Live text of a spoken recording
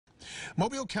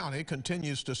Mobile County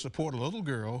continues to support a little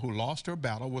girl who lost her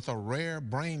battle with a rare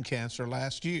brain cancer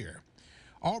last year.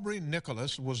 Aubreigh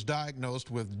Nicholas was diagnosed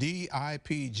with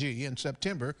DIPG in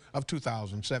September of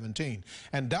 2017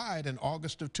 and died in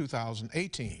August of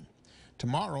 2018.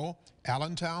 Tomorrow,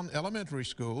 Allentown Elementary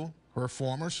School, her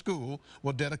former school,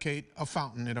 will dedicate a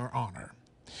fountain in her honor.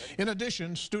 In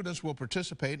addition, students will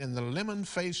participate in the Lemon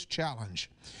Face Challenge.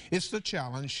 It's the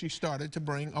challenge she started to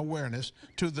bring awareness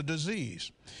to the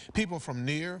disease. People from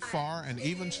near, far, and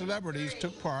even celebrities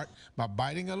took part by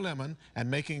biting a lemon and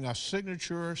making a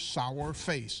signature sour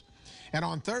face. And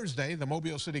on Thursday, the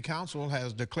Mobile City Council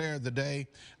has declared the day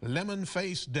Lemon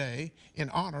Face Day in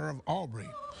honor of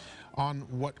Aubreigh on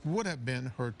what would have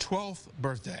been her 12th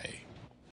birthday.